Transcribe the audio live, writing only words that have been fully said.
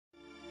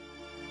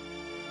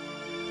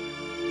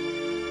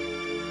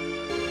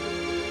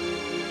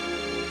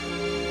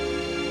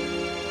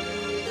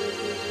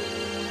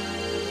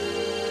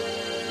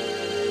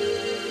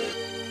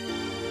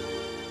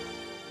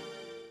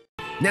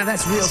Now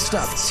that's real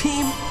stuff.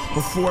 Team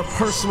before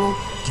personal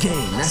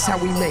gain. That's how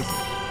we make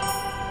it.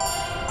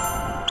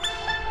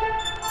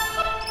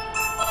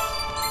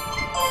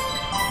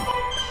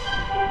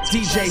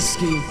 DJ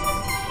Ski.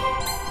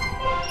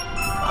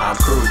 I'm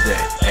cruising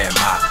in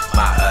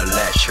my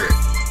electric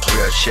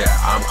wheelchair.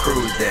 I'm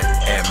cruising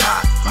in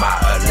my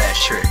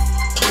electric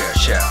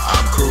wheelchair.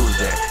 I'm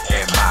cruising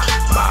in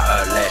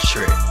my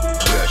electric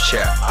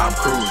wheelchair. I'm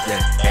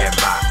cruising in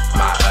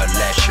my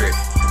electric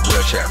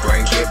wheelchair.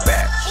 Bring it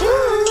back,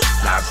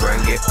 now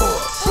bring it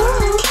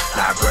forward,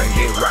 now bring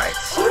it right,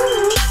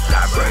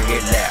 now bring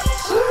it left.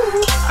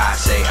 I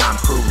say I'm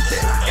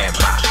cruising in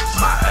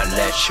my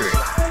electric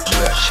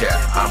wheelchair.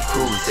 I'm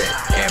cruising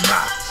in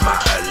my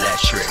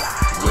electric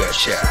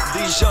wheelchair.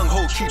 These young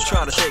hoes keep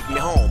trying to take me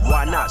home.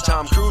 Why not?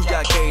 Tom Cruise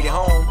got Katie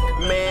home.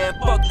 Man,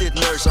 fuck this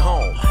nursing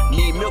home.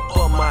 Need milk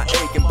for my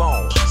aching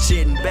bone.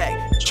 Sitting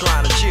back,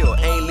 trying to chill.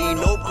 Ain't leave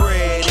no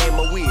bread in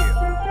my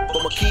wheel.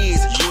 For my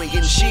kids, you ain't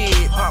getting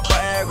shit. Pop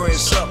Viagra and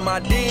suck my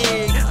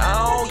dick.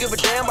 I don't give a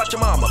damn about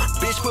your mama.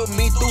 Bitch put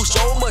me through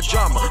so much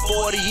drama.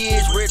 40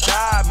 years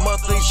retired,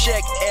 monthly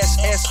check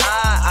SSI.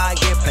 I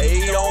get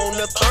paid on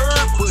the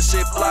third.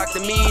 Pussy flock to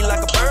me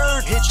like a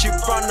bird. Hit you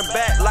from the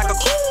back like a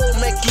cool.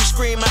 Make you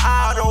scream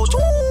out auto.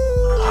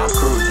 I'm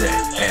cruising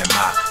in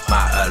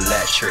my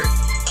electric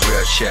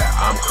wheelchair.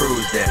 I'm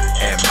cruising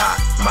in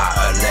my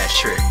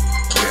electric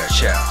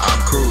wheelchair. I'm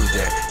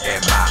cruising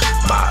in my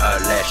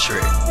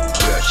electric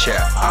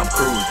wheelchair. I'm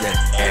cruising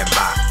in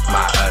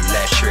my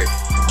electric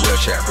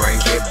wheelchair. Bring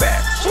it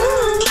back,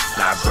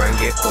 now bring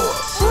it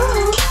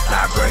forward,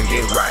 now bring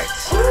it right,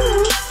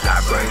 now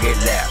bring it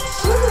left.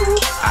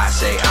 I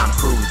say I'm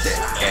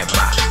cruising in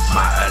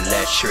my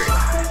electric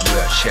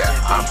wheelchair.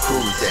 I'm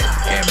cruising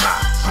in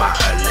my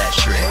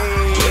electric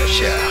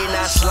wheelchair.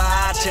 Now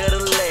slide to the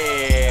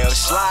left,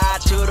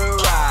 slide to the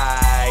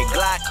right.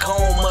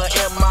 Glaucoma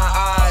in my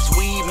eyes,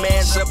 weed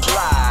man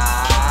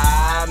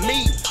supply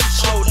me.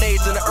 Slow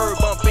days in the herb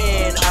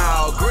bumping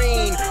out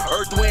green,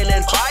 earth, wind,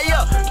 and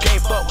fire.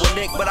 Can't fuck with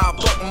Nick, but I'll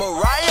fuck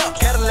Mariah.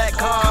 Cadillac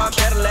car,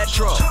 Cadillac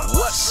truck.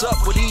 What's up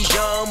with these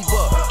young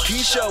bucks?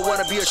 Keisha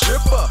wanna be a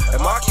stripper,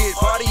 and Market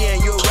party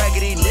and you a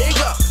raggedy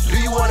nigga. Do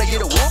you wanna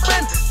get a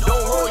whooping?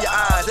 Don't roll your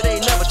eyes, it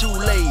ain't never too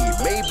late.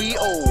 May be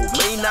old,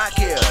 may not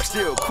care,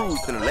 still cruise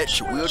in an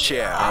electric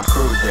wheelchair. I'm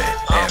cruising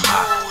in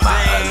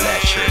my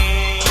electric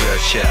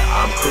wheelchair.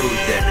 I'm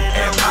cruising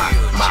in my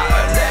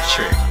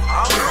electric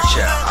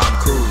wheelchair. I'm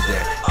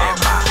cruising in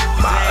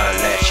my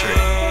electric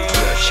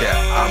wheelchair.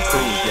 I'm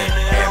cruising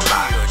in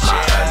my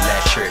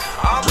electric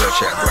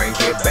wheelchair. Bring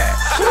it back,